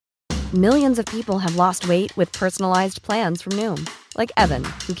Millions of people have lost weight with personalized plans from Noom. Like Evan,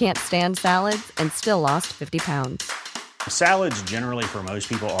 who can't stand salads and still lost 50 pounds. Salads generally for most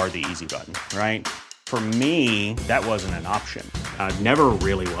people are the easy button, right? For me, that wasn't an option. I never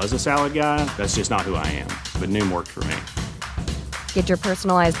really was a salad guy. That's just not who I am. But Noom worked for me. Get your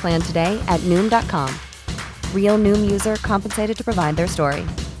personalized plan today at Noom.com. Real Noom user compensated to provide their story.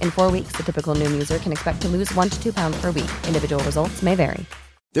 In 4 weeks, the typical Noom user can expect to lose 1 to 2 pounds per week. Individual results may vary.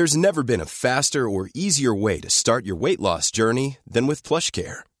 There's never been a faster or easier way to start your weight loss journey than with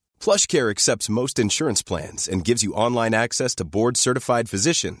PlushCare. PlushCare accepts most insurance plans and gives you online access to board-certified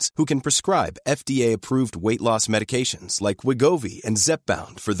physicians who can prescribe FDA-approved weight loss medications like Wegovy and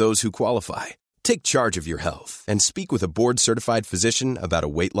Zepbound for those who qualify. Take charge of your health and speak with a board-certified physician about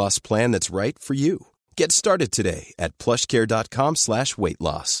a weight loss plan that's right for you. Get started today at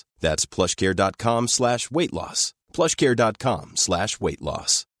plushcare.com/weightloss. That's plushcare.com/weightloss.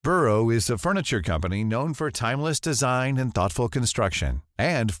 plushcare.com/weightloss. Burrow is a furniture company known for timeless design and thoughtful construction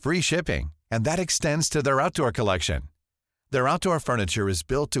and free shipping, and that extends to their outdoor collection. Their outdoor furniture is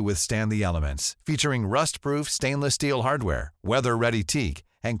built to withstand the elements, featuring rust-proof stainless steel hardware, weather-ready teak,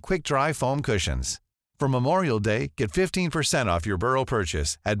 and quick-dry foam cushions. For Memorial Day, get 15% off your Burrow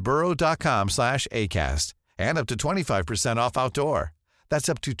purchase at burrow.com/acast and up to 25% off outdoor.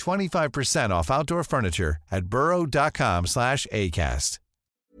 That's up to 25% off outdoor furniture at burrow.com/acast.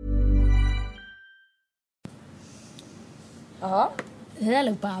 Ja. Hej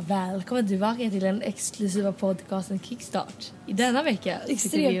allihopa, välkommen tillbaka till den exklusiva podcasten Kickstart. I denna vecka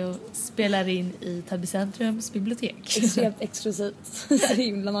sitter vi och spelar in i Täby centrums bibliotek. Extremt exklusivt. Så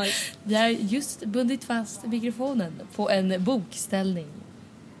himla nice. Vi har just bundit fast mikrofonen på en bokställning.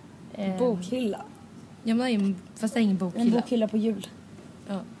 Bokhylla. Ja, men fast det är ingen bokhylla. En bokhylla på jul.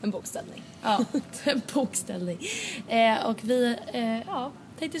 Ja. En bokställning. Ja, en bokställning. Och vi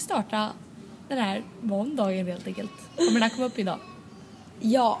tänkte starta den här måndagen helt enkelt. Kommer den här komma upp idag?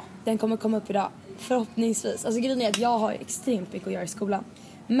 Ja, den kommer komma upp idag. Förhoppningsvis. Alltså grejen är att jag har extremt mycket att göra i skolan.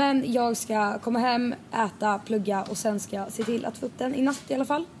 Men jag ska komma hem, äta, plugga och sen ska jag se till att få upp den i natt i alla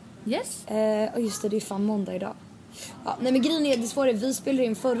fall. Yes. Och just det är fan måndag idag. Ja, nej men grejen är det svåra. Vi spelade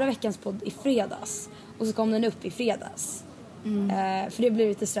in förra veckans podd i fredags. Och så kom den upp i fredags. För det blev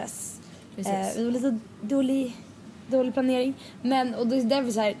lite stress. Det var lite dålig planering. Men och det är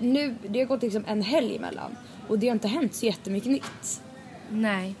därför så här, nu det har gått liksom en helg emellan och det har inte hänt så jättemycket nytt.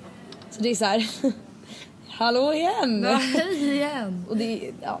 Nej. Så det är så här hallå igen. Hej igen. Och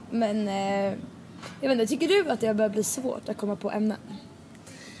det men jag vet inte, tycker du att det börjar bli svårt att komma på ämnen?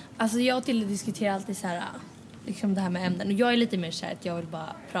 Alltså jag och Tilde diskuterar alltid så här liksom det här med ämnen och jag är lite mer så här att jag vill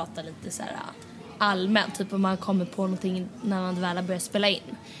bara prata lite så här allmänt, typ om man kommer på någonting när man väl börjar spela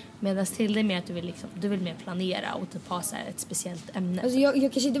in. Medan till det är mer att du vill mer planera och typ ha så här ett speciellt ämne. Alltså jag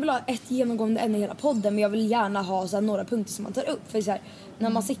kanske inte vill ha ett genomgående ämne i hela podden, men jag vill gärna ha så här några punkter som man tar upp. För så här, när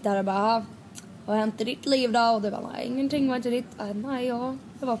man sitter här och bara, vad har hänt i ditt liv då? Och det bara, nej, ingenting var inte ditt. Nej, jag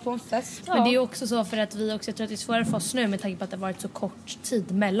var på en fest. Ja. Men det är ju också så för att vi också, jag tror att det är svårare för oss nu med tanke på att det har varit så kort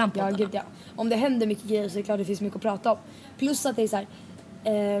tid mellan poddarna. Ja, gud ja. Om det händer mycket grejer så är det klart det finns mycket att prata om. Plus att det är så här,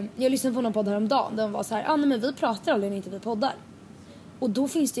 jag lyssnade på någon podd häromdagen. De var så här, nej men vi pratar aldrig när inte vi poddar. Och då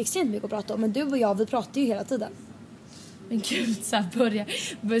finns det extremt mycket att prata om. Men du och jag, vi pratar ju hela tiden. Men gud, så här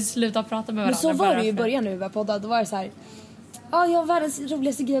börja sluta prata med varandra. Men så var det ju i början nu när vi poddade. Då var det så här, jag har världens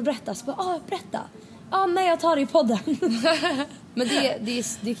roligaste grej att berätta. Så bara, berätta. Nej, jag tar det i podden. Men det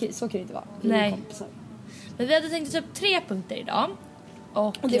så kan det inte vara. Nej. Men vi hade tänkt att ta upp 3 punkter idag.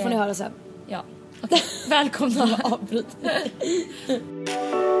 Och det får ni höra sen. Ja, okej. Välkomna att avbryta.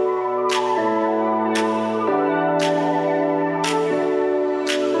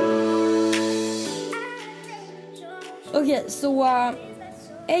 Okej, så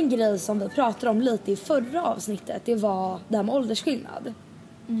en grej som vi pratade om lite i förra avsnittet, det var det här med åldersskillnad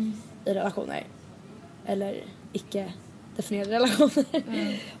i relationer. Eller icke definierade relationer.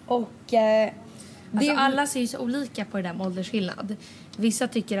 Och alltså alla ser ju så olika på det där med åldersskillnad. Vissa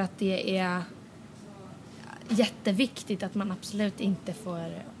tycker att det är jätteviktigt att man absolut inte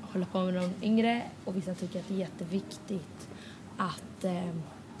får hålla på med de yngre. Och vissa tycker att det är jätteviktigt att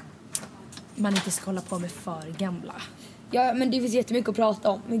man inte ska hålla på med för gamla. Ja, men det finns jättemycket att prata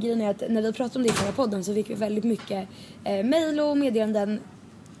om. Men grejen är att när vi pratade om det i förra podden så fick vi väldigt mycket mejl och meddelanden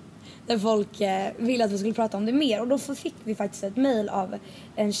där folk ville att vi skulle prata om det mer. Och då fick vi faktiskt ett mejl av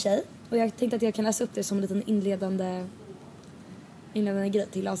en tjej. Och jag tänkte att jag kan läsa upp det som en liten inledande grej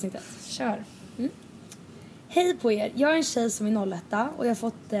till avsnittet. Kör. Hej på er, jag är en tjej som är 01 och jag har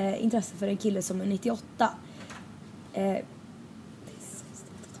fått intresse för en kille som är 98. Det är så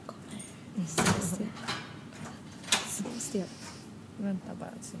stelt att de kommer. Så stelt. Vänta bara.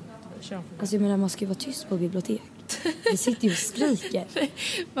 Alltså jag menar, man ska ju vara tyst på bibliotek. Vi sitter ju och skriker.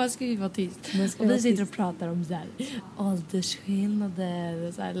 Man ska ju vara tyst. Och vi sitter och pratar om så här åldersskillnader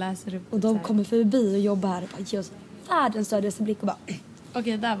och så här, läser upp. Och de kommer förbi och jobbar här och bara ger oss världens största blick och bara...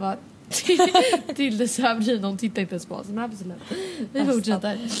 Okej, där var till det Sövryn. De tittar inte ens på oss. Men absolut. Vi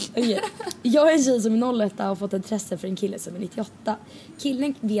fortsätter. Okay. Jag är en tjej som är 01 och har fått intresse för en kille som är 98.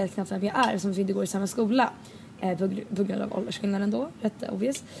 Killen vet knappt vem jag är som vi inte går i samma skola. På grund av åldersskillnaden då. Rätt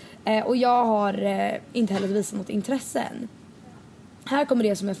obvious. Och jag har inte heller visat något intresse än. Här kommer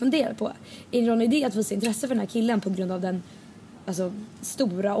det som jag funderar på. Är det någon idé att visa intresse för den här killen på grund av den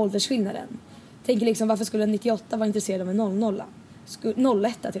stora åldersskillnaden? Tänker liksom, varför skulle en 98 vara intresserad av en 00?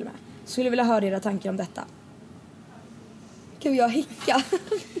 01 till och med. Skulle vilja höra era tankar om detta. Kan jag hicka?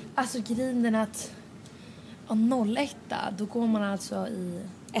 Alltså grejen är att 01, då går man alltså i...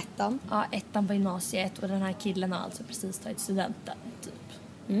 Ettan? Ja, ettan på gymnasiet. Och den här killen har alltså precis tagit studenten,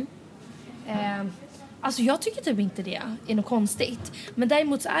 typ. Alltså jag tycker typ inte det är något konstigt. Men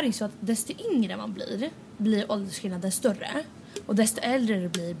däremot så är det ju så att desto yngre man blir åldersskillnaden större. Och desto äldre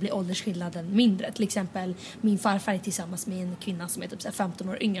det blir åldersskillnaden mindre. Till exempel, min farfar är tillsammans med en kvinna som är typ 15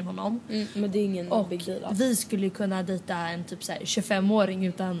 år yngre än honom. Men det är ingen och big deal. vi skulle kunna dejta en typ 25-åring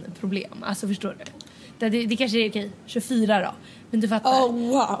utan problem. Alltså förstår du? Det kanske är okej, 24 då. Men du fattar. Oh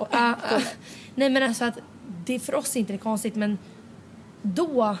wow. Nej men alltså att det för oss är inte det konstigt. Men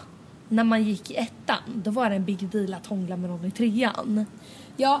då, när man gick i ettan, då var det en big deal att hångla med någon i trean.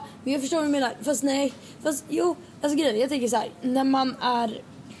 Ja, men jag förstår vad du menar. Fast jo, alltså grejen, jag tänker så här, när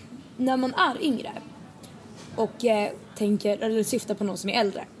man är yngre och tänker eller syftar på någon som är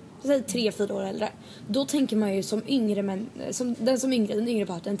äldre, så 3-4 år äldre, då tänker man ju som yngre, men den yngre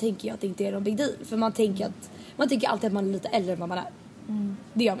parten tänker ju att det inte är någon big deal, för man tänker alltid att man är lite äldre än vad man är.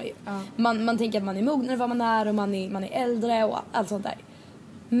 Det gör man ju. Ja. Man tänker att man är mognare än vad man är och man är äldre och allt sånt där.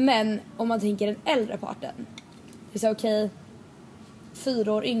 Men om man tänker den äldre parten, det är så okej,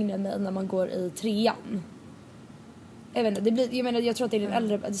 4 år yngre än mig när man går i trean. Jag vet inte, jag tror att det är den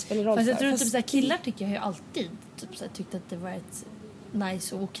äldre, det spelar roll. Fast jag tror att typ så här, killar tycker jag ju alltid typ så här, tyckt att det var ett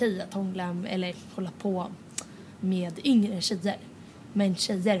nice och okej att hångla eller hålla på med yngre tjejer. Men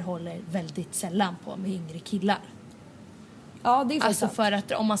tjejer håller väldigt sällan på med yngre killar. Ja, det är faktiskt alltså för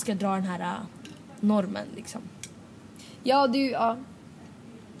att om man ska dra den här normen liksom. Ja, ja.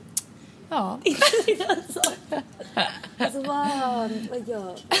 Ja. Alltså vad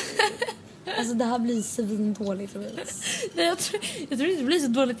gör? Alltså det här blir svindåligt för mig. Nej, jag tror inte det blir så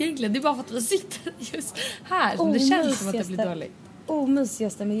dåligt egentligen. Det är bara för att vi sitter just här som det känns som att det blir dåligt.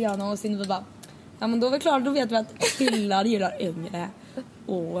 Mysigaste miljön någonsin. Vi bara, ja men då är vi klara, då vet vi att killar gillar yngre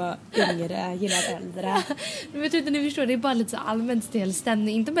och yngre gillar äldre. Men vet du inte, ni förstår, det är bara lite så allmänt stel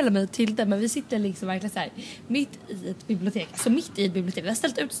stämning. Inte mellan mig och Tilde, men vi sitter liksom verkligen så här mitt i ett bibliotek. Så mitt i ett bibliotek, vi har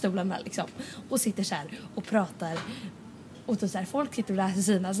ställt ut stolarna liksom. Och sitter så här och pratar. Och så här, folk sitter och läser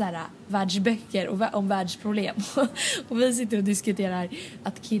sina så här världsböcker och om världsproblem. Och vi sitter och diskuterar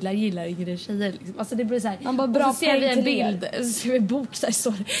att killar gillar yngre tjejer liksom. Alltså det blir så här, man bara bra, så ser vi en bild, så ser vi en bok där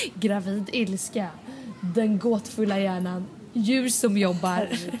står gravid ilska, den gåtfulla hjärnan, djur som jobbar.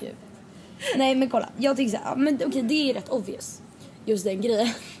 Nej men kolla, jag tycker så här, men okej, det är rätt obvious just den grejen.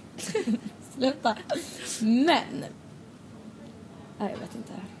 Sluta. Men nej, jag vet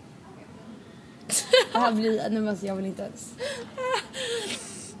inte. Det här blir, nu måste jag vill inte ens.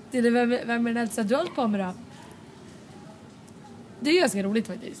 Det är vem är den äldsta du har hållit på med då? Det är ganska roligt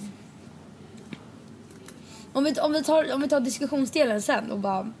faktiskt. Om vi tar diskussionsdelen sen och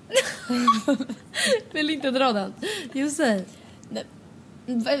bara vill inte dra den. Just säg.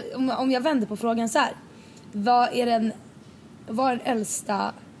 Om jag vänder på frågan så här. Vad är den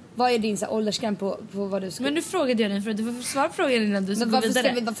äldsta, vad är din så åldersgräns på vad du ska? Men nu frågade jag dig för att du får svara på frågan innan du ska gå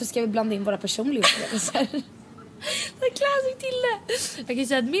vidare. Varför ska vi blanda in våra personligheter? Det är klassiskt till det. Jag kan ju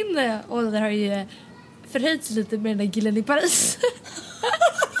säga att min ålder har ju förhöjts lite med den där killen i Paris.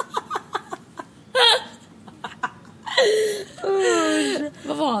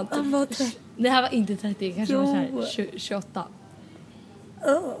 Vad var han? Han var 30. Det här var inte 30, kanske var så här 28.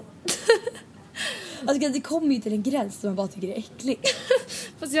 Alltså det kommer ju till en gräns där man bara tycker det är äckligt.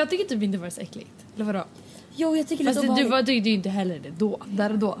 Fast jag tycker typ inte det var så äckligt. Eller vadå? Jo, jag tycker fast du tyckte ju inte heller det då.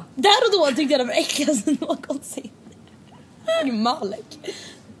 Där och då tyckte jag det var äckligast någonsin. Malek.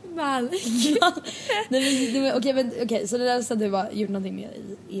 Nej, okej, så det där så du var gjort någonting med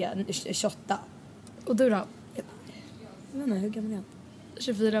i 28. Och du då? Jag vet inte, hur gammal är jag?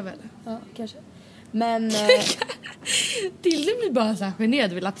 24 väl? Ja, kanske. Men Tilde blir bara så här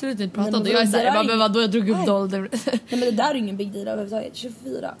generad, vill absolut inte prata om det. Jag är såhär, men vadå, jag drog upp ålder. Nej men det där är ingen big deal överhuvudtaget.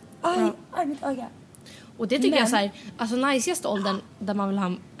 24. Aj, mitt öga. Och det tycker jag så här, alltså najsigaste åldern där man vill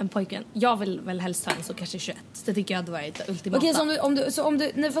ha en pojkvän. Jag vill väl helst ha en så kanske 21. Det tycker jag hade varit ultimata. Okej, så om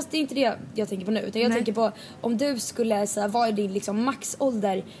du nej, fast det är inte det jag tänker på nu, utan jag tänker på om du skulle säga vad är din liksom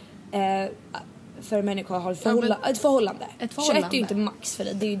maxålder för en människa har ett förhållande. 21 är ju inte max för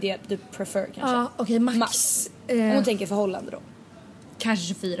dig, det är ju det du prefer kanske. Ja, okej, max. Om du tänker förhållande då. Kanske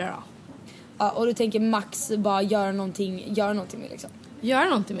 24 då. Ja, och du tänker max bara göra någonting med liksom. Göra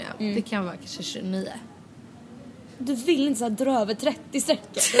någonting med. Det kan vara kanske 29. Du vill inte så här dra över 30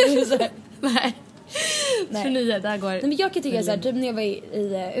 sträckor. Nej. 29, där går. Nej, men jag kan tycka så här, typ när jag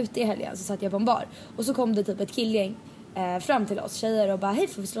var ute i helgen så satt jag på en bar och så kom det typ ett killgäng fram till oss tjejer och bara hej,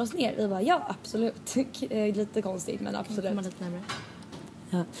 får vi slå oss ner? Vi bara ja, absolut. Lite konstigt men absolut. Komma lite närmare.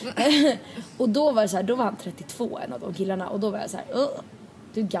 Ja. Och då var det så här, då var han 32, en av de killarna, och då var jag så här,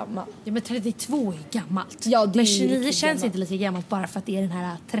 du är gammal. Ja, men 32 är gammalt. Ja, det men är 29 känns gammalt. inte lite gammalt bara för att det är den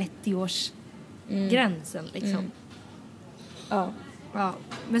här 30-års gränsen liksom. Ja. Ja.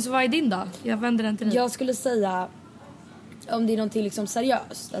 Men så vad är din då? Jag vänder den till dig. Jag skulle säga, om det är någonting liksom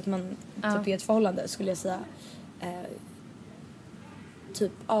seriöst, att man typ i ett förhållande, skulle jag säga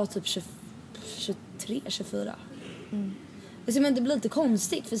typ 23, 24. Alltså, men det blir lite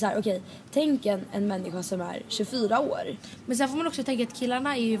konstigt för så här, okej, tänk en människa som är 24 år. Men sen får man också tänka att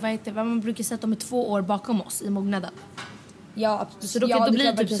killarna är ju, vad man brukar säga att de är 2 år bakom oss i mognaden. Ja, så då kan det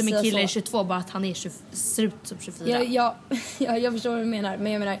bli typ som en kille är 22, bara att han är ser ut som 24. Ja, jag förstår vad du menar.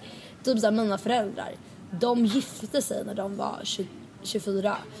 Men jag menar, typ såhär, mina föräldrar, de gifte sig när de var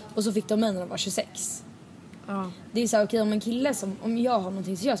 24. Och så fick de mig när de var 26. Det är så här, okej, om jag har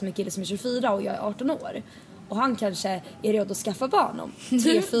någonting seriöst med en kille som är 24 och jag är 18 år och han kanske är redo att skaffa barn om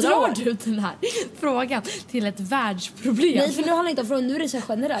 3-4 år. Drar du den här frågan till ett världsproblem? Nej, för nu handlar det inte om frågan, nu är det så här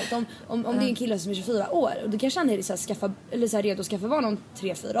generellt. Om det är en kille som är 24 år och då kanske han är så här redo att skaffa barn om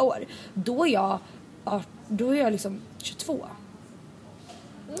 3-4 år. Då är jag liksom 22.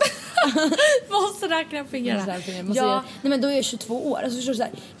 Måste räkna fingrarna. Nej, men då är jag 22 år. Alltså, förstår du, så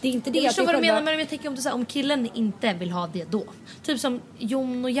här, det är inte det. Jag förstår vad du menar, men jag tänker om, om killen inte vill ha det då. Typ som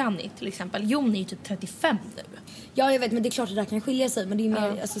Jon och Janni till exempel. Jon är ju typ 35 nu. Ja, jag vet, men det är klart att det där kan skilja sig. Men det är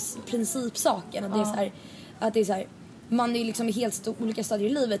mer alltså, principsaken. Att det är så här, man är ju liksom i helt olika stadier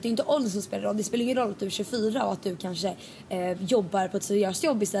i livet. Det är inte åldern som spelar roll. Det spelar ingen roll att du är 24 och att du kanske jobbar på ett seriöst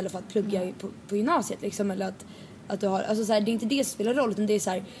jobb istället för att plugga på gymnasiet liksom, eller att du har, alltså så här, det är inte det som spelar roll, utan det är så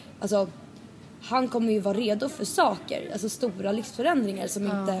här, alltså han kommer ju vara redo för saker, alltså stora livsförändringar som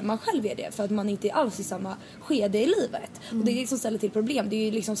inte man själv är det, för att man inte är alls i samma skede i livet. Och det är det som ställer till problem. Det är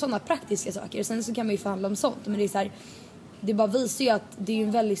ju liksom sådana praktiska saker. Sen så kan man ju förhandla om sånt, men det är så här, det bara visar ju att det är ju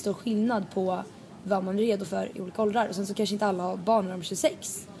en väldigt stor skillnad på vad man är redo för i olika åldrar. Och sen så kanske inte alla har barn när de är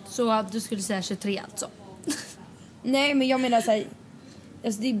 26. Så du skulle säga 23 alltså? Nej, men jag menar så här,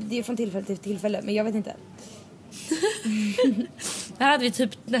 alltså det är från tillfälle till tillfälle, men jag vet inte. Här hade vi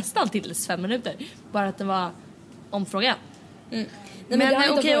typ nästan till 5 minuter. Bara att det var omfrågan. Nej,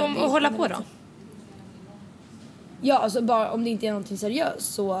 men okej, att hålla på då. Ja, alltså bara om det inte är någonting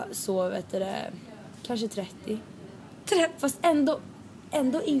seriöst så vet du, kanske 30. Fast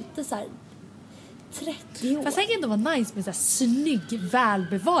ändå inte så här 30 år. Fast det kan ändå vara nice med så här snygg,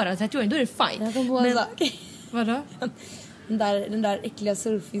 välbevarad 30 år. Då är det fine. Jag kom på en sak. Vadå? Den där äckliga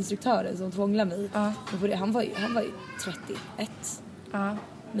surfinstruktören som tvånglade mig. Han var ju 31.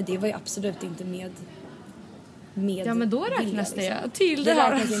 Men det var ju absolut inte med ja, men då räknas det liksom. Till det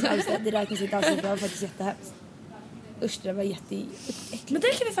räknas inte alls. Det räknas inte alls. Det var faktiskt jättehemskt. Usch, det var jätteäckligt. Men det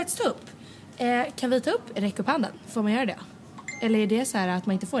kan vi faktiskt ta upp. Kan vi ta upp räck upp handen? Får man göra det? Eller är det så här att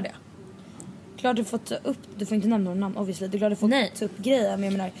man inte får det? Klart du får ta upp, du får inte nämna några namn obviously. Du är klart du får ta upp grejer, men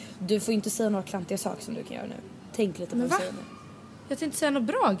jag menar, du får inte säga några klantiga saker som du kan göra nu. Tänk lite på vad du säger nu. Jag tänkte säga något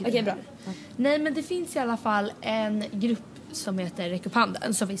bra grejer. Okej, bra. Nej, men det finns i alla fall en grupp som heter Räck upp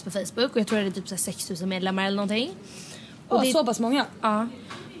handen som finns på Facebook, och jag tror det är typ 6 000 medlemmar eller någonting. Och så pass många? Ja.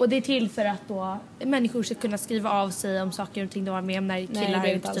 Och det är till för att då människor ska kunna skriva av sig om saker och ting de var med om när killar har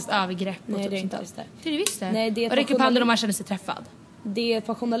gjort typ övergrepp. Nej, och det är inte alls det. Det är visst det. Nej, det är och räck upp handen om man känner sig träffad. Det är ett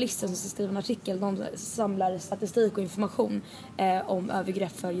par journalister som ska skriva en artikel. De samlar statistik och information om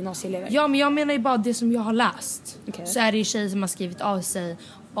övergrepp för gymnasieelever. Ja, men jag menar ju bara det som jag har läst. Okay. Så är det ju tjejer som har skrivit av sig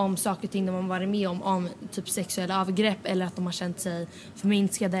om saker och ting de har varit med om typ sexuella övergrepp, eller att de har känt sig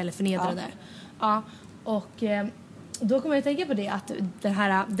förminskade eller förnedrade. Ja. Och då kommer jag att tänka på det, att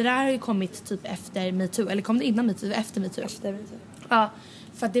det där har ju kommit typ efter MeToo. Eller kom det innan MeToo? Efter MeToo? Efter MeToo. Ja,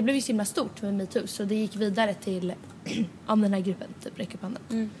 för att det blev ju så himla stort med MeToo. Så det gick vidare till om den här gruppen, typ Räck upp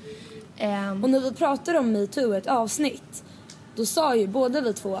handen. Och när vi pratade om MeToo ett avsnitt, då sa ju båda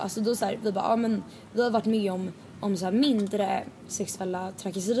vi två, alltså då så här, vi bara, ja men vi har varit med om om så här mindre sexuella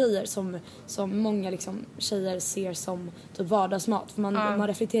trakasserier som många liksom tjejer ser som typ vardagsmat. För man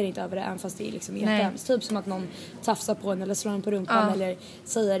reflekterar inte över det även fast det är liksom jättehemskt. Typ som att någon tafsar på en eller slår en på rumpan eller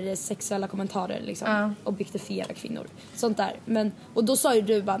säger sexuella kommentarer liksom, objektifierar kvinnor. Sånt där. Och då sa ju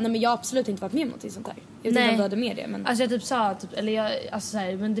du bara, nej men jag har absolut inte varit med om någonting sånt här. Jag vet inte om du hade med det. Men... Alltså jag typ sa, eller jag, alltså så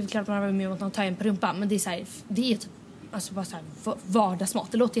här, men det är klart man har varit med om att någon tar en på rumpan. Men det är så här, det är typ alltså bara så här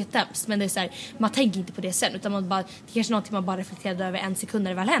vardagsmat. Det låter jättehemskt, men det är så här, man tänker inte på det sen utan man bara, det kanske är någonting man bara reflekterar över en sekund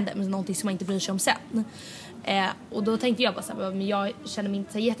när det väl händer, men någonting som man inte bryr sig om sen. Och då tänkte jag bara så här, men jag känner mig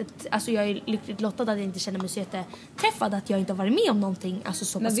inte alltså jag är lyckligt lottad att jag inte känner mig så jätteträffad att jag inte har varit med om någonting alltså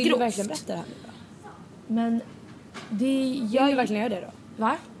så pass grovt. Men vill du verkligen berätta det här nu då? Men det jag vill verkligen göra det då.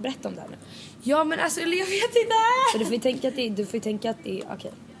 Va? Berätta om det här nu. Ja men alltså jag vet inte. Så du får ju tänka att det är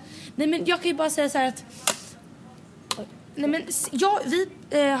okej. Nej men jag kan ju bara säga så här att nej men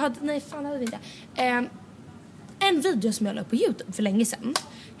hade vi inte. En video som jag la upp på YouTube för länge sedan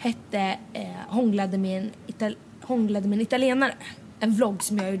hette hånglade med en italienare. En vlogg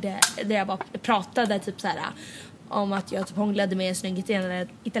som jag gjorde där jag bara pratade typ så här om att jag typ hånglade med en snygg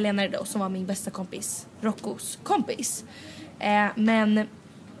italienare då som var min bästa kompis, Roccos kompis. Men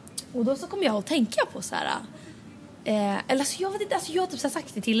och då så kom jag att tänka på så här eller så jag vet inte, alltså jag har typ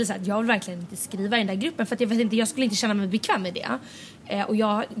sagt det till så att jag vill verkligen inte skriva i den där gruppen för att jag vet inte, jag skulle inte känna mig bekväm med det. Och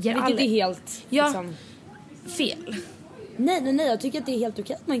jag ger vilket är helt liksom fel. Nej, jag tycker att det är helt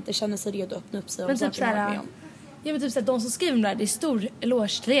okej att man inte känner sig redo att öppna upp sig om typ saker man med om. Ja men typ såhär, de som skriver om det där, det är stor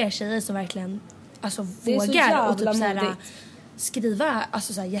eloge till er tjejer som verkligen alltså vågar och typ såhär skriva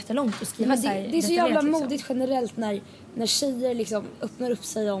alltså såhär jättelångt och skriva det är så jävla modigt generellt när tjejer liksom öppnar upp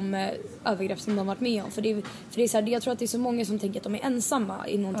sig om övergrepp som de varit med om. För det är så här, jag tror att det är så många som tänker att de är ensamma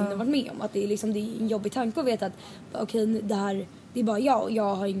i någonting de varit med om. Att det är liksom, det är en jobbig tanke att veta att okej, det här, det är bara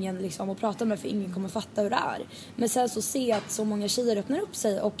jag har ingen liksom att prata med för ingen kommer fatta hur det är. Men sen så se att så många tjejer öppnar upp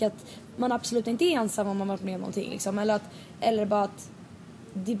sig och att man absolut inte är ensam om man varit med om någonting liksom. Eller bara att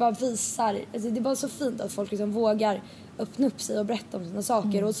det bara visar, alltså det är bara så fint att folk liksom vågar öppna upp sig och berätta om sina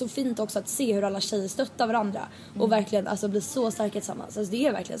saker. Och så fint också att se hur alla tjejer stöttar varandra och verkligen alltså blir så starka tillsammans. Alltså det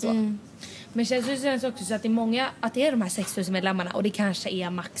är verkligen så. Men det känns också så att det är många, att det är de här 6000 medlemmarna och det kanske är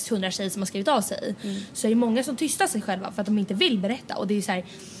max 100 tjejer som har skrivit av sig. Så är det många som tystar sig själva för att de inte vill berätta. Och det är så här,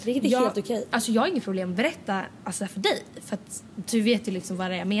 vilket är helt okej. Alltså jag har inget problem att berätta alltså för dig, för att du vet ju liksom vad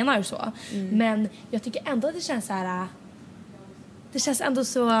det är jag menar och så. Men jag tycker ändå att det känns så här, det känns ändå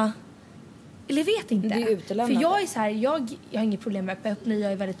så, eller jag vet inte. Det är utelämnande. För jag är så här, jag har inget problem med öppen,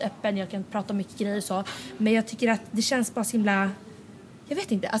 jag är väldigt öppen, jag kan prata om mycket grejer och så. Men jag tycker att det känns bara så himla, jag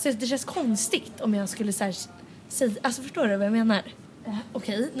vet inte, alltså det känns konstigt om jag skulle så här, säga, alltså förstår du vad jag menar?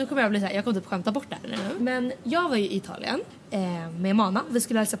 Okej, nu kommer jag bli så här, jag kommer typ skämta bort det här nu. Men jag var ju i Italien med Mana. Vi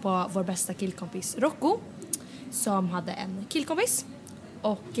skulle hälsa på vår bästa killkompis Rocco som hade en killkompis.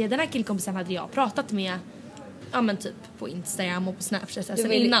 Och den här killkompisen hade jag pratat med, ja men typ på Instagram och på Snapchat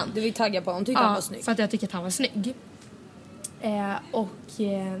sen innan. Du vill tagga på honom, tyckte han var snygg. För att jag tycker att han var snygg.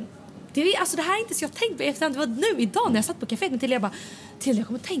 Det här är inte så jag tänkt på efterhand. Det var nu idag när jag satt på kaféet med till jag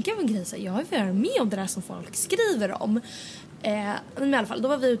kommer tänka på en grej så jag har varit med om det där som folk skriver om. Men i alla fall, då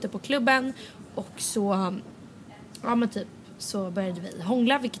var vi ute på klubben och så så började vi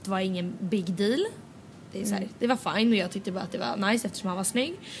hångla, vilket var ingen big deal. Det är så här, det var fine och jag tyckte bara att det var nice eftersom han var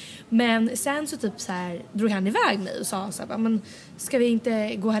snygg. Men sen så typ så här drog han iväg mig och sa så här, men ska vi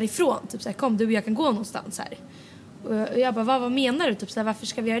inte gå härifrån? Typ så här, kom du och jag kan gå någonstans här. Och jag bara, vad menar du? Typ så här, varför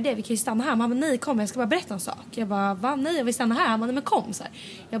ska vi göra det? Vi kan ju stanna här. Han bara, nej kom, jag ska bara berätta en sak. Jag bara, va? Nej, jag vill stanna här. Han bara, nej men kom så här.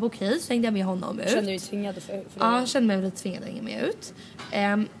 Jag bara, okej, så hängde jag med honom ut. Kände du dig tvingad för det? Ja, jag kände mig lite tvingad att hänga med ut.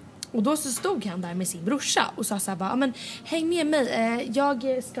 Och då så stod han där med sin brorsa och sa så här bara, men häng med mig,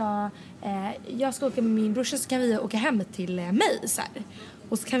 jag ska åka med min brorsa så kan vi åka hem till mig så här.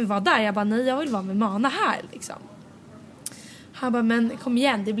 Och så kan vi vara där. Jag bara, nej jag vill vara med Mana här liksom. Han bara, men kom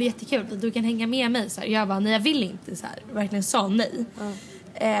igen, det blir jättekul, du kan hänga med mig så här. Jag bara, nej jag vill inte så här. Verkligen sa nej.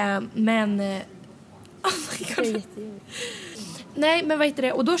 Men oh my God. Nej, men vad heter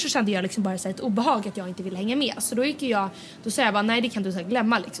det? Och då så kände jag liksom bara så här, ett obehag att jag inte ville hänga med. Så då sa jag bara, nej det kan du så här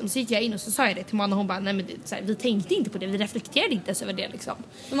glömma liksom. Så gick jag in och så sa jag det till Mana och hon bara, nej men det, så här, vi tänkte inte på det, vi reflekterade inte ens över det liksom.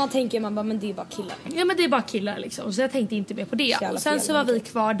 Men man tänker, man bara, men det är bara killar. Ja men det är bara killar liksom, så jag tänkte inte mer på det. Och sen så var vi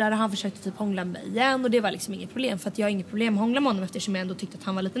kvar där och han försökte typ hångla med mig igen. Och det var liksom inget problem, för att jag har inget problem att hångla med honom eftersom jag ändå tyckte att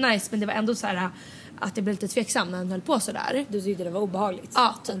han var lite nice. Men det var ändå så här att jag blev lite tveksam när han höll på sådär. Du tyckte det var obehagligt?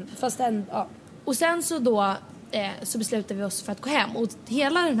 Ja, typ. Fast ja. Och sen så då så beslutade vi oss för att gå hem. Och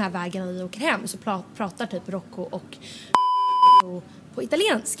hela den här vägen när vi åker hem så pratar typ Rocco och på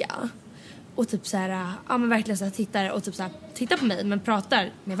italienska. Och typ så här, ja men verkligen så här tittar och typ så här tittar på mig men pratar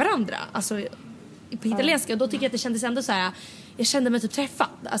med varandra. Alltså på italienska. Och då tycker jag att det kändes ändå så här. Jag kände mig typ träffad.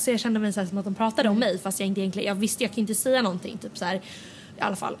 Alltså jag kände mig så här som att de pratade om mig. Fast jag inte egentligen, jag visste jag kan inte säga någonting typ så här, i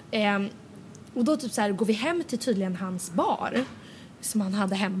alla fall. Och då typ så här går vi hem till tydligen hans bar som han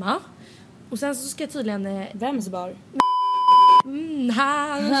hade hemma. Och sen så ska jag tydligen... Vems bar? Den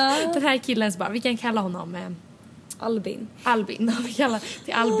här killens bar. Vi kan kalla honom... Albin. Vi kallar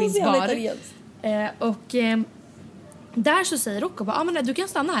till Albins bar. Och där så säger Rocco bara, men du kan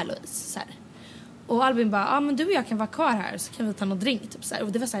stanna här Louise. Så här. Och Albin bara, men du och jag kan vara kvar här så kan vi ta någon drink typ så här.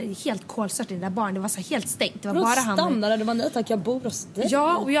 Och det var så här helt kolsört i den där baren. Det var så här helt stängt. Det var bara han. Stannade, det var nej tack, jag bor hos dig.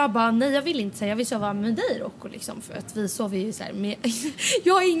 Ja, och jag bara, nej jag vill inte säga. Jag vill sova med dig Rocco liksom. För att vi sover ju så här med...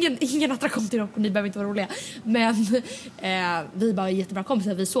 Jag har ingen attraktion till Rocco, ni behöver inte vara roliga. Men vi bara är jättebra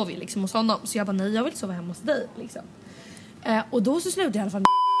kompisar. Vi sover ju liksom hos honom. Så jag bara, nej jag vill sova hemma hos dig liksom. Och då så slutade i alla fall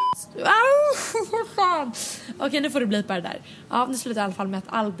fan. Okej, nu får du bli på det där. Ja, nu slutar i alla fall med att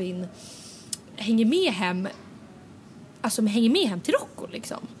Albin hänger med hem. Alltså hänger med hem till Rocco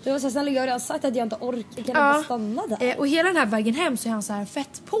liksom. Det var så snälla, jag har sagt att jag inte orkar. Kan bara stanna där? Och hela den här vägen hem så är han så här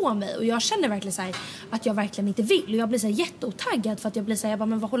fett på mig. Och jag känner verkligen så här att jag verkligen inte vill. Och jag blir så här jätteotaggad för att jag blir så här, jag bara,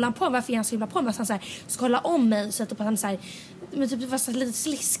 men vad håller han på med? Varför är han så himla på mig? Så han så här, ska hålla om mig så att han så här, men typ var så lite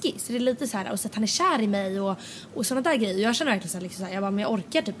sliskig. Så det är lite så här, och så att han är kär i mig och såna där grejer. Jag känner verkligen så här, liksom så här, jag bara, men jag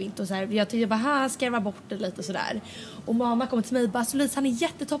orkar typ inte. Och så här, jag bara, skarva bort det lite så där. Och mamma kommer till mig och bara, så Louise, han är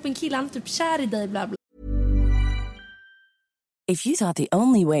jättetoppen kille, han är typ kär i dig, bla bla. If you thought the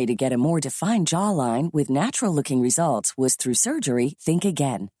only way to get a more defined jawline with natural-looking results was through surgery, think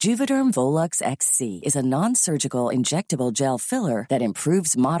again. Juvederm Volux XC is a non-surgical injectable gel filler that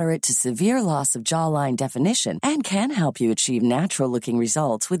improves moderate to severe loss of jawline definition and can help you achieve natural-looking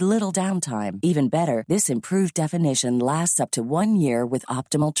results with little downtime. Even better, this improved definition lasts up to 1 year with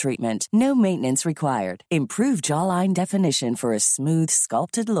optimal treatment. No maintenance required. Improve jawline definition for a smooth,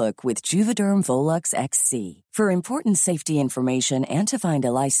 sculpted look with Juvederm Volux XC. For important safety information and to find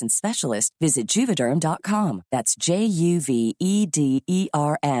a licensed specialist, visit Juvederm.com. That's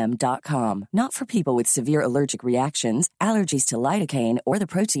JUVEDERM.com. Not for people with severe allergic reactions, allergies to lidocaine, or the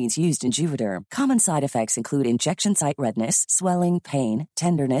proteins used in Juvederm. Common side effects include injection site redness, swelling, pain,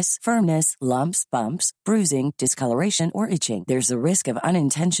 tenderness, firmness, lumps, bumps, bruising, discoloration, or itching. There's a risk of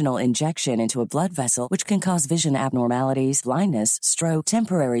unintentional injection into a blood vessel, which can cause vision abnormalities, blindness, stroke,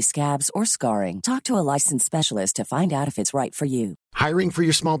 temporary scabs, or scarring. Talk to a licensed specialist to find out if it's right for you. Hiring for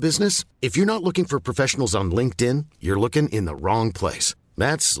your small business? If you're not looking for professionals on LinkedIn, you're looking in the wrong place.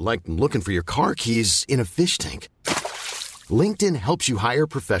 That's like looking for your car keys in a fish tank. LinkedIn helps you hire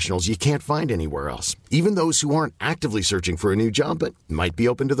professionals you can't find anywhere else, even those who aren't actively searching for a new job but might be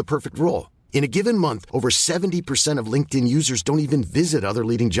open to the perfect role. In a given month, over 70% of LinkedIn users don't even visit other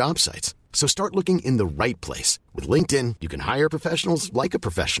leading job sites. So start looking in the right place. With LinkedIn, you can hire professionals like a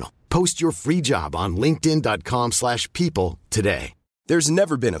professional. Post your free job on linkedin.com/people today. There's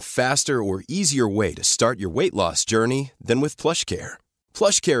never been a faster or easier way to start your weight loss journey than with PlushCare.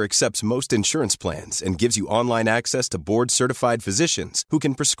 PlushCare accepts most insurance plans and gives you online access to board-certified physicians who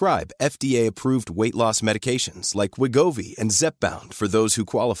can prescribe FDA-approved weight loss medications like Wegovy and Zepbound for those who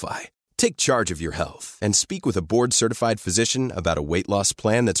qualify. Take charge of your health and speak with a board-certified physician about a weight loss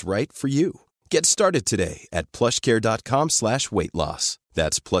plan that's right for you. Get started today at plushcare.com/weightloss.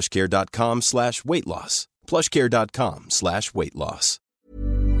 That's plushcare.com/weightloss. plushcare.com/weightloss.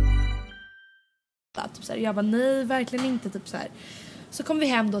 Typ så här, jag bara, nej, verkligen inte. Typ så här. Så kommer vi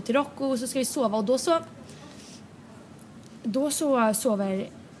hem då till Rocco och så ska vi sova. Och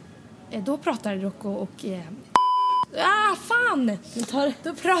då pratar Rocco och... fan!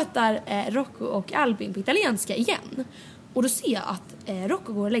 Då pratar Rocco och Albin på italienska igen. Och då ser jag att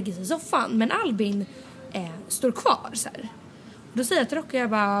Rocco går och lägger sig i soffan. Men Albin står kvar så här. Och då säger jag till Rocco, jag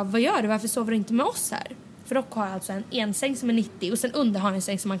bara, vad gör du? Varför sover du inte med oss här? För Rocco har alltså en säng som är 90. Och sen under har han en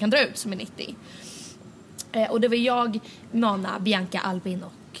säng som man kan dra ut som är 90. Och det var jag, Mana, Bianca, Albin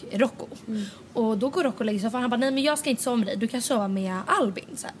och Rocco. Och då går Rocco och lägger sig. Han bara, nej men jag ska inte sova med dig. Du kan sova med Albin.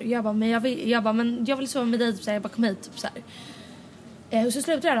 Så här. Jag bara, men jag vill sova med dig. Typ, så här. Jag bara, kom hit. Typ, så här. Och så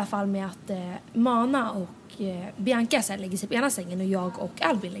slutar det i alla fall med att Mana och Bianca så här, lägger sig på ena sängen. Och jag och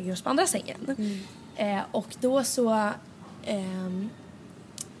Albin lägger oss på andra sängen. Och då så...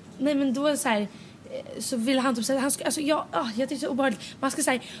 nej men då så här... Så vill han typ säga, han ska, alltså jag tycker det är så obehagligt. Man ska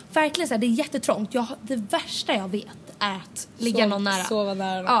säga verkligen så här, det är jättetrångt. Det värsta jag vet är att ligga någon nära. Sova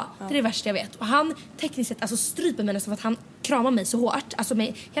nära. Ja, det är det värsta jag vet. Och han tekniskt sett alltså stryper mig nästan för att han kramar mig så hårt. Alltså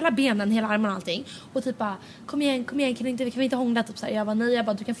med hela benen, hela armen och allting. Och typ bara, kom igen, kan vi inte hångla? Typ så här. Jag bara, nej,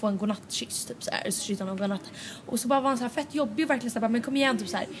 du kan få en godnattkyss. Typ så här, så kyssar han godnatt. Och så bara var han så här fett jobbig och verkligen så här, men kom igen, typ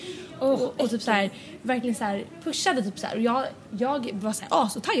så här. Och typ så här, verkligen så här, pushade typ så här. Och jag var så här,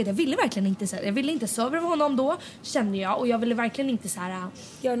 så taggad. Jag ville verkligen inte så här. Jag ville inte sova över honom då, kände jag. Och jag ville verkligen inte så här.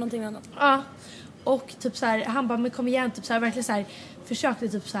 Gör någonting annat. Ja. Och typ så här, han bara, men kom igen, typ så här, verkligen så här, försökte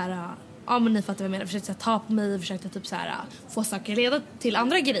typ så här, ja men ni fattar vad jag menar, försökte så här, ta på mig, försökte typ så här, få saker leda till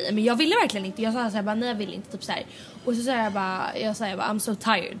andra grejer, men jag ville verkligen inte. Jag sa så här, bara, nej jag vill inte, typ så här. Och så sa jag bara, I'm so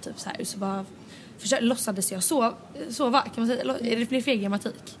tired, typ så här. Så bara låtsades jag sova, kan man säga, det blir fel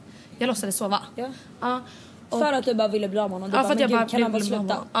grammatik. Jag låtsades sova. Ja. För att du bara ville bli av honom. Ja, för att jag bara kan han bara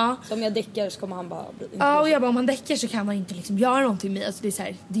sluta? Ja. Så om jag däckar så kommer han bara... Ja, och jag bara, om han däckar så kan man inte liksom göra någonting med. Alltså det är så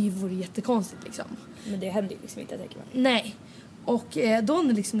här, det vore jättekonstigt liksom. Men det händer ju liksom inte, jag tänker mig. Nej. Och då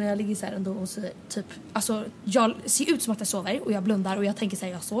när jag ligger så här ändå och så typ, alltså jag ser ut som att jag sover och jag blundar och jag tänker så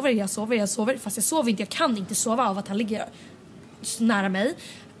här, jag sover. Fast jag sover inte, jag kan inte sova av att han ligger så nära mig.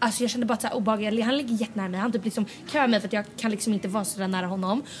 Alltså jag kände bara så här obehaglig. Han ligger jättenära mig, han typ liksom kör mig för att jag kan liksom inte vara så där nära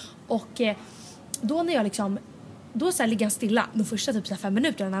honom. Och då när jag liksom, då så här ligger han stilla de första typ så här 5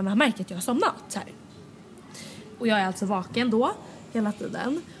 minuterna när han märker att jag har somnat så här. Och jag är alltså vaken då hela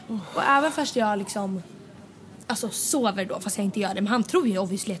tiden. Och även först jag liksom alltså sover då, fast jag inte gör det, men han tror ju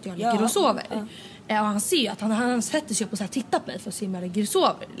obviously att jag ligger och sover. Och han ser ju att han sätter sig upp och så här tittar på mig för att se om jag ligger och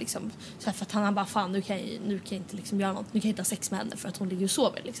sover liksom. Så här, för att han bara, fan nu kan jag inte liksom göra något, nu kan jag inte ha sex med henne för att hon ligger och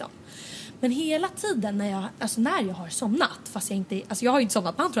sover liksom. Men hela tiden när jag har somnat, fast jag har ju inte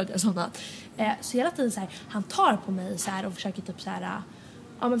somnat, men han tror att jag har somnat. Så hela tiden så här, han tar på mig så här och försöker typ så här,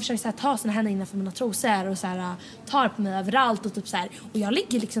 försöker så här, ta sina händer innanför mina trosor och så här, tar på mig överallt och typ så här, och jag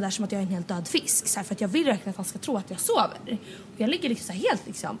ligger liksom där som att jag är en helt död fisk så här, för att jag vill verkligen att han ska tro att jag sover. Och jag ligger liksom så här, helt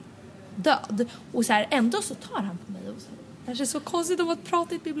liksom död och så här, ändå så tar han på mig och så, det är så konstigt om att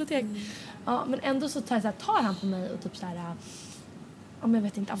prata i ett bibliotek. Ja, men ändå så tar han på mig och typ så här, jag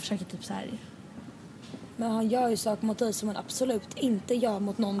vet inte, han försöker typ så här. Men han gör ju saker mot dig som man absolut inte gör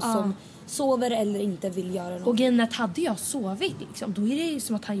mot någon som sover eller inte vill göra något. Och Ginnet, hade jag sovit liksom, då är det ju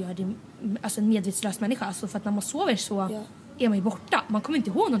som att han gör det, alltså en medvetslös människa. Alltså för att när man sover så är man ju borta. Man kommer inte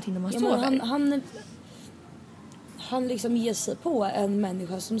ihåg någonting när man sover. Han liksom ger sig på en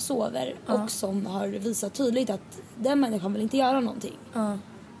människa som sover och som har visat tydligt att den människan vill inte göra någonting.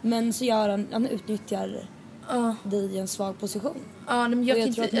 Men så gör han utnyttjar dig i en svag position. Men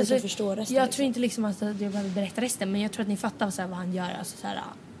jag tror att ni kan förstå resten. Jag tror inte liksom att jag behöver berätta resten, men jag tror att ni fattar så här, vad han gör, alltså så här,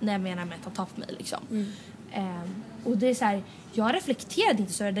 när jag menar med att han tar på mig liksom. Och det är så här, jag reflekterade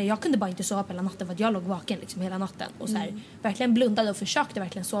inte så där, jag kunde bara inte sova på hela natten för att jag låg vaken liksom hela natten och så här, verkligen blundade och försökte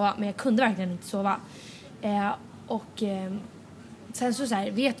verkligen sova, men jag kunde verkligen inte sova. Sen så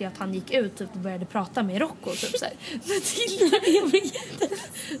här, vet jag att han gick ut typ, och började prata med Rocco typ så här.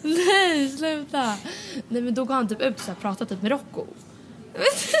 Nej, sluta. Nej, men då går han typ ut och så här, pratar typ med Rocco. Det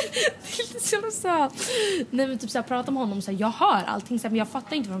är lite så. Nej, men typ så här, prata med honom så här, jag hör allting så här, men jag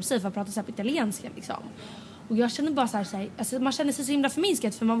fattar inte vad de säger för att prata så här på italienska liksom. Och jag känner bara så här, alltså man känner sig så himla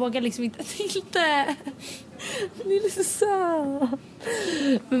förminskad för man vågar liksom inte det är lite så.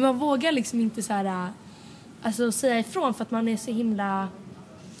 Men man vågar liksom inte så här, alltså säga ifrån för att man är så himla.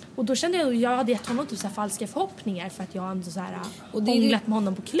 Och då kände jag hade gett honom typ så här falska förhoppningar för att jag ändå så här hånglat med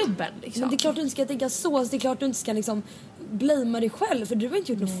honom på klubben liksom. Men det är klart du inte ska tänka så, det är klart du inte ska liksom blamea dig själv för du har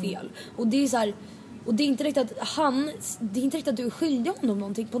inte gjort något fel. Och det är så här, och det är inte riktigt att du är skyldig honom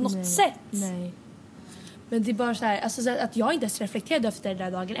någonting på något sätt. Nej. Men det är bara så här, alltså, så att jag inte ens reflekterade efter det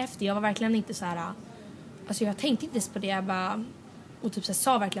där dagen efter. Jag var verkligen inte så här, alltså jag tänkte inte ens på det, jag bara, och typ så här,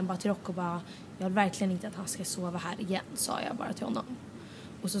 sa verkligen bara till Rocco bara, jag vill verkligen inte att han ska sova här igen, sa jag bara till honom.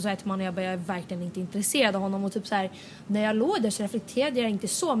 Och så sa jag till honom, jag är verkligen inte intresserad av honom. Och typ så här, när jag låg där så reflekterade jag inte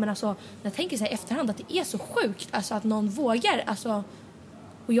så. Men alltså, när jag tänker så här efterhand att det är så sjukt. Alltså att någon vågar, alltså.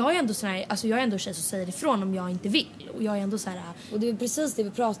 Och jag är ändå sån här, alltså jag är ändå tjej som säger ifrån om jag inte vill. Och jag är ändå så här. Och det är precis det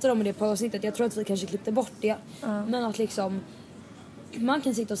vi pratar om i det på avsnittet. Jag tror att vi kanske klippte bort det. Men att liksom, man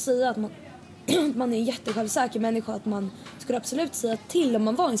kan sitta och säga att man är en jättesjälvsäker människa, att man skulle absolut säga till om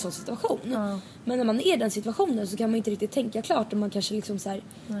man var i en sån situation. Men när man är i den situationen så kan man inte riktigt tänka klart och man kanske liksom så här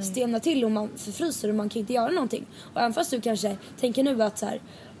stelnar till och man förfryser och man kan inte göra någonting. Och även fast du kanske tänker nu att så här,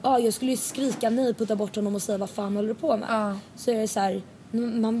 jag skulle ju skrika nej, putta bort honom och säga vad fan håller du på med? Så är det så här,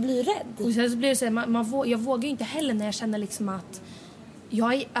 man blir rädd. Och sen så blir det så här, jag vågar ju inte heller när jag känner liksom att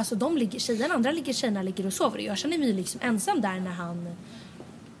jag är, alltså andra tjejerna ligger och sover och jag känner mig liksom ensam där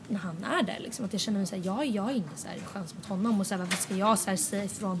när han är där liksom, att jag känner mig så här, jag har ingen så här chans mot honom och så här, varför ska jag så här säga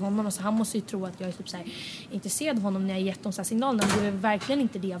ifrån honom, och så han måste ju tro att jag är typ så här intresserad av honom när jag gett dem så här signaler, men det är verkligen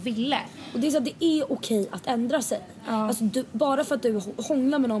inte det jag ville. Och det är så att det är okej att ändra sig. Alltså bara för att du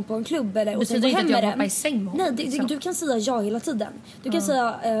hånglar med någon på en klubb eller och sen går hem med den. I säng med honom, nej, du kan säga ja hela tiden. Du kan säga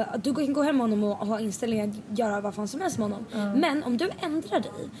att du kan gå hem med honom och ha inställningen att göra vad fan som helst med honom. Men om du ändrar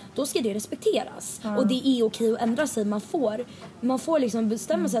dig, då ska det respekteras. Och det är okej att ändra sig. Man får liksom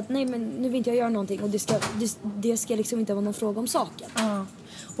bestämma sig att nej, men nu vill inte jag göra någonting, och det ska liksom inte vara någon fråga om saken.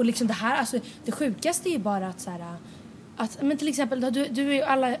 Och liksom det här, alltså det sjukaste är ju bara att så här, att, men till exempel du är ju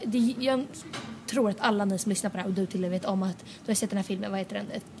alla, jag tror att alla ni som lyssnar på det här och du till vet om att du har sett den här filmen, vad heter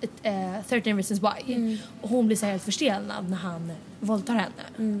den, 13 Reasons Why, och hon blir så här helt förstelnad när han våldtar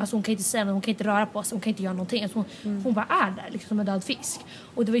henne. Alltså hon kan inte säga något, hon kan inte röra på sig, hon kan inte göra någonting, alltså hon bara är där liksom som en död fisk.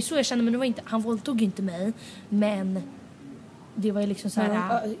 Och det var ju så jag kände, men det var inte, han våldtog inte mig, men det var ju liksom så här,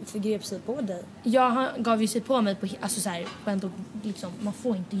 han förgrep sig på dig. Ja, han gav ju sig på mig på, alltså så här, på ändå liksom, man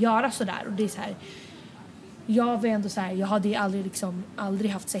får inte göra så där, och det är så här, jag var ändå så här, jag hade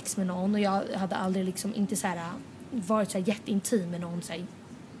aldrig haft sex med någon, och jag hade aldrig liksom inte så här varit så här jätteintim med någon så här,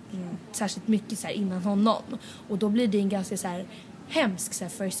 särskilt mycket så här innan honom, och då blir det en ganska så här hemsk så här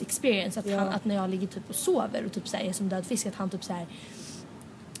first experience att när jag ligger typ och sover och typ så här, är som död fisk, att han typ så här,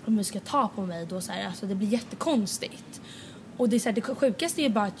 om jag ska ta på mig då så här, alltså det blir jättekonstigt. Och det är så här, det sjukaste är ju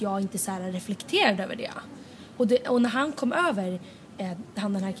bara att jag inte så här reflekterade över det. Och när han kom över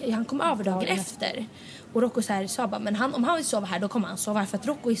han kom över dagen efter. Och Rocco så här sa bara, men om han vill sova här, då kommer han sova här, för att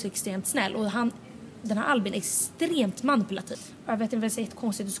Rocco är så extremt snäll, och den här Albin är extremt manipulativ. Jag vet inte, det är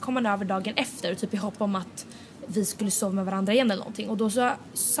konstigt, och så kom han över dagen efter typ i hopp om att vi skulle sova med varandra igen eller någonting. Och då så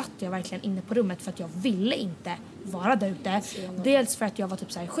satt jag verkligen inne på rummet för att jag ville inte vara där ute. Dels för att jag var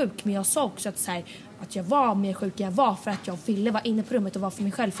typ så här sjuk, men jag sa också att, så här, att jag var mer sjuk än jag var, för att jag ville vara inne på rummet och vara för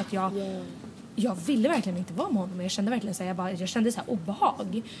mig själv, för att jag ville verkligen inte vara med honom. Jag kände verkligen så här, jag kände så här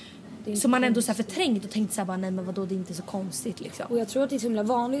obehag. Så man ändå så här förträngt och tänkte så här bara, nej men vadå, det är inte så konstigt liksom. Och jag tror att det är så himla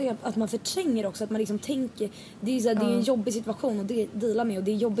vanligt att man förtränger också, att man liksom tänker, det är så här, det är en jobbig situation och det delar med, och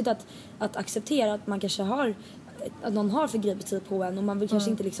det är jobbigt att acceptera att man kanske att någon har förgripit sig på en, och man vill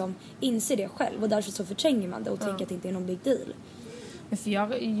kanske inte liksom inse det själv, och därför så förtränger man det och tänker att det inte är någon big deal. Men för jag,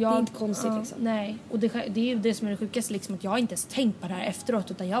 det är inte konstigt liksom. Nej, och det är ju det som är det sjukaste liksom, att jag inte ens tänkt på det här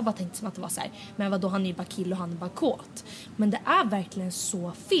efteråt, utan jag bara tänkte som att det var så här, men vadå, han är ju bara kill och han är bara kåt. Men det är verkligen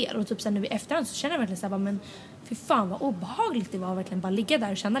så fel, och typ så här, nu i efterhand så känner jag verkligen så här, men fy fan vad obehagligt det var verkligen bara ligga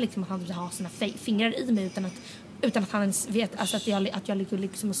där och känna liksom att han typ har sina fingrar i mig utan att han ens vet, alltså att jag ligger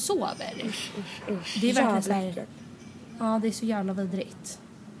liksom och sover. Det är verkligen så här, ja, det är så jävla vidrigt.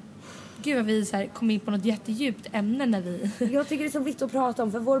 Gud vad vi så här kom in på något jättedjupt ämne när vi... Jag tycker det är så viktigt att prata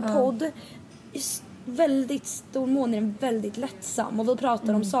om, för vår podd är väldigt stor mån, är väldigt lättsam, och vi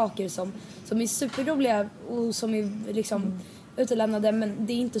pratar om saker som är superroliga och som är liksom utelämnade, men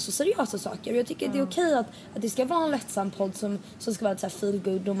det är inte så seriösa saker. Jag tycker det är okej att det ska vara en lättsam podd som ska vara så här feel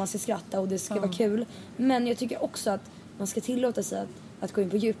good, och man ska skratta och det ska vara kul, men jag tycker också att man ska tillåta sig att gå in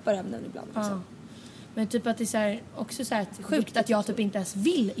på djupare ämnen ibland också. Men typ att det är så här, också så här sjukt att jag typ inte ens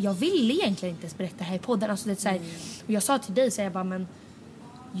jag vill egentligen inte ens berätta här i podden. Alltså det är så här, och jag sa till dig så jag bara, men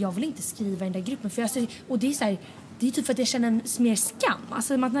jag vill inte skriva i den där gruppen, för och det är så här, det är typ för att jag känner mer skam.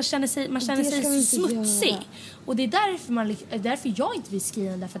 Alltså man känner sig smutsig. Och det är därför jag inte vill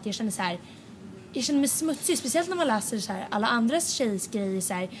skriva den där, för att jag känner så här, jag känner mig smutsig, speciellt när man läser så här alla andras tjejs grejer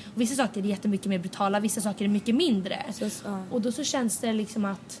så här, och vissa saker är jättemycket mer brutala, vissa saker är mycket mindre. Och då så känns det liksom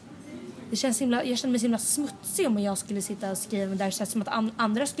att jag känner mig så himla smutsig om jag skulle sitta och skriva där, så som att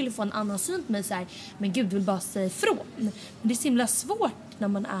andra skulle få en annan syn på mig så här, men gud, vill bara säga ifrån. Men det är så himla svårt när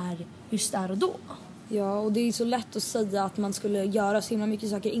man är just där och då. Ja, och det är så lätt att säga att man skulle göra så himla mycket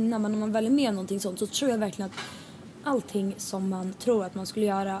saker innan, men när man väl är med om någonting sånt, så tror jag verkligen att allting som man tror att man skulle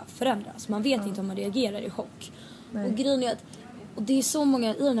göra förändras. Man vet inte om man reagerar i chock. Nej. Och grejen är att, och det är så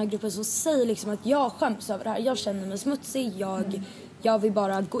många i den här gruppen som säger liksom att jag skäms över det här, jag känner mig smutsig, jag vill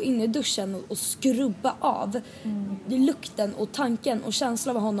bara gå in i duschen och skrubba av lukten och tanken och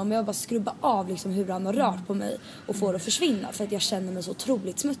känslan av honom. Jag bara skrubba av liksom hur han har rört på mig och får det att försvinna, för att jag känner mig så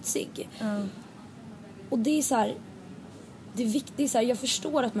otroligt smutsig. Och det är så här, det är viktigt så här, jag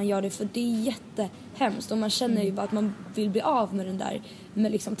förstår att man gör det, för det är jättehemskt, och man känner ju bara att man vill bli av med den där,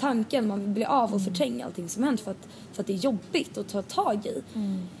 med liksom tanken, man vill bli av och förtränga allting som hänt, för att det är jobbigt att ta tag i.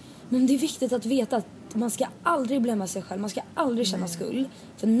 Men det är viktigt att veta att man ska aldrig blämma sig själv, man ska aldrig känna skuld,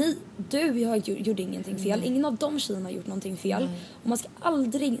 för du har gjort ingenting fel, ingen av de tjejerna har gjort någonting fel, och man ska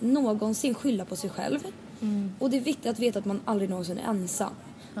aldrig någonsin skylla på sig själv. Och det är viktigt att veta att man aldrig någonsin är ensam.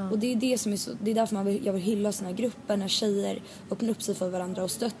 Och det är det som är så, det är därför jag vill hylla såna här grupper när tjejer öppnar upp sig för varandra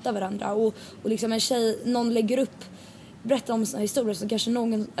och stöttar varandra. Och liksom en tjej, någon lägger upp, berättar om såna historier som kanske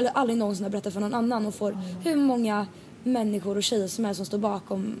aldrig någonsin har berättat för någon annan och får hur många människor och tjejer som står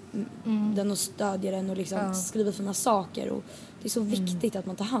bakom den och stödjer den och liksom skriver fina saker. Och det är så viktigt att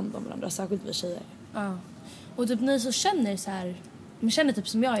man tar hand om varandra, särskilt vi tjejer. Ja. Och typ ni så känner så här, man känner typ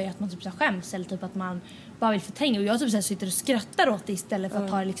som jag är, att man typ så skäms eller typ att man bara vill förtränga, och jag typ så här sitter och skrattar åt det istället för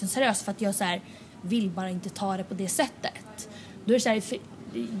att ta det liksom seriöst, för att jag så här vill bara inte ta det på det sättet. Då är det så här,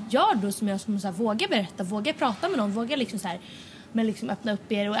 jag då som så här, vågar berätta, vågar prata med någon, vågar liksom så här, men liksom öppna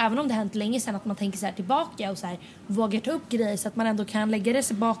upp er, och även om det hänt länge sedan, att man tänker så här tillbaka och så här vågar ta upp grejer så att man ändå kan lägga det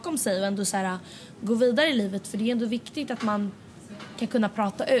sig bakom sig och ändå så här gå vidare i livet, för det är ändå viktigt att man kan kunna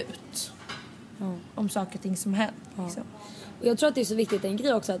prata ut om saker och ting som hänt liksom. Och jag tror att det är så viktigt en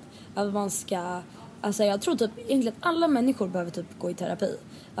grej också att man ska, alltså jag tror typ egentligen att alla människor behöver typ gå i terapi.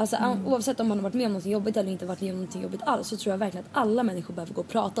 Alltså oavsett om man har varit med om något jobbigt eller inte varit med om något jobbigt alls, så tror jag verkligen att alla människor behöver gå och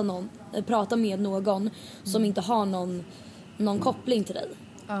prata med någon som inte har någon koppling till dig.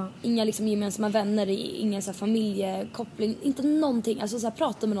 Inga liksom gemensamma vänner, ingen så här familjekoppling, inte någonting. Alltså så här,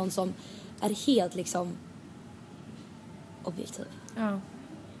 prata med någon som är helt liksom objektiv.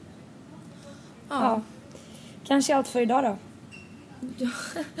 Ja. Kanske allt för idag då.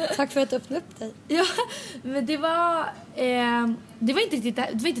 Tack för att du öppnade upp dig. Ja, men det var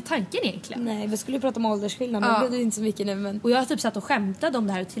inte tanken egentligen. Nej, vi skulle ju prata om åldersskillnad, men det blev inte så mycket nu. Men... Och jag har typ satt och skämtade om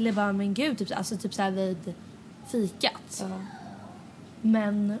det här till det var, men gud, typ, alltså typ så här vid fikat.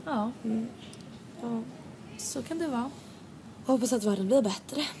 Men så kan det vara. Jag hoppas att världen blir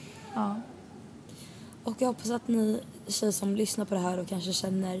bättre. Och jag hoppas att ni tjejer som lyssnar på det här och kanske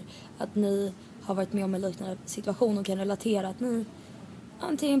känner att ni har varit med om en liknande situation och kan relatera, att ni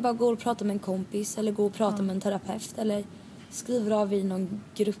antingen bara går och pratar med en kompis eller går och pratar med en terapeut eller skriver av i någon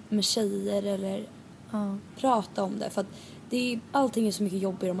grupp med tjejer eller prata om det, för att allting är så mycket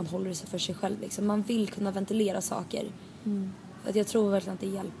jobbigare om man håller sig för sig själv liksom. Man vill kunna ventilera saker. Att jag tror verkligen att det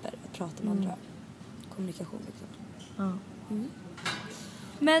hjälper att prata med andra. Kommunikation liksom.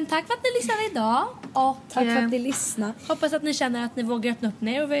 Men tack för att ni lyssnade idag. Och tack för att ni lyssnade. Hoppas att ni känner att ni vågar öppna upp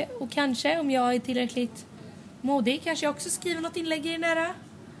ner. Och kanske, om jag är tillräckligt modig, kanske jag också skriver något inlägg i den här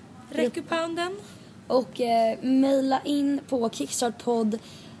Recupounden. Och mejla in på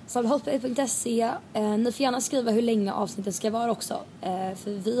kickstartpodd@hotmail.se. Ni får gärna skriva hur länge avsnittet ska vara också.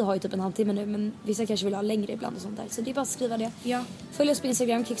 För vi har ju typ en halvtimme nu, men vissa kanske vill ha längre ibland och sånt där. Så det är bara att skriva det. Följ oss på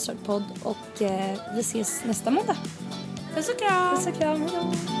Instagram, kickstartpodd. Och vi ses nästa måndag. Puss och kram. Puss och kram.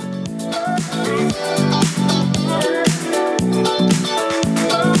 Hejdå.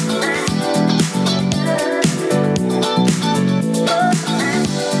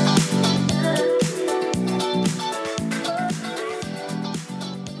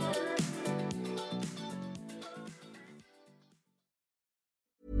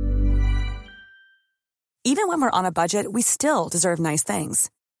 Even when we're on a budget, we still deserve nice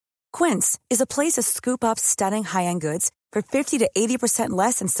things. Quince is a place to scoop up stunning high-end goods for 50 to 80%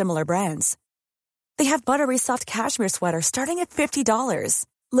 less than similar brands. They have buttery soft cashmere sweaters starting at $50,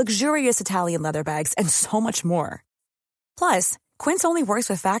 luxurious Italian leather bags, and so much more. Plus, Quince only works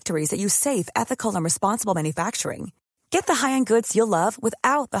with factories that use safe, ethical, and responsible manufacturing. Get the high-end goods you'll love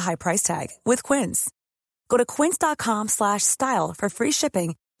without the high price tag with Quince. Go to quince.com/style for free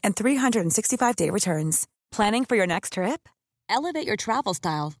shipping and 365-day returns. Planning for your next trip? Elevate your travel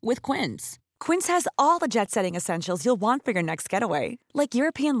style with Quince. Quince has all the jet-setting essentials you'll want for your next getaway, like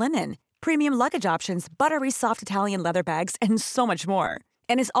European linen, premium luggage options, buttery soft Italian leather bags, and so much more.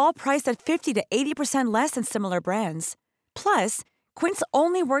 And is all priced at 50 to 80% less than similar brands. Plus, Quince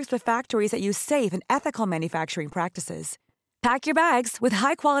only works with factories that use safe and ethical manufacturing practices. Pack your bags with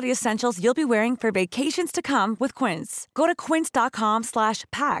high-quality essentials you'll be wearing for vacations to come with Quince. Go to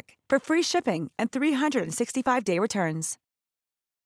quince.com/pack for free shipping and 365-day returns.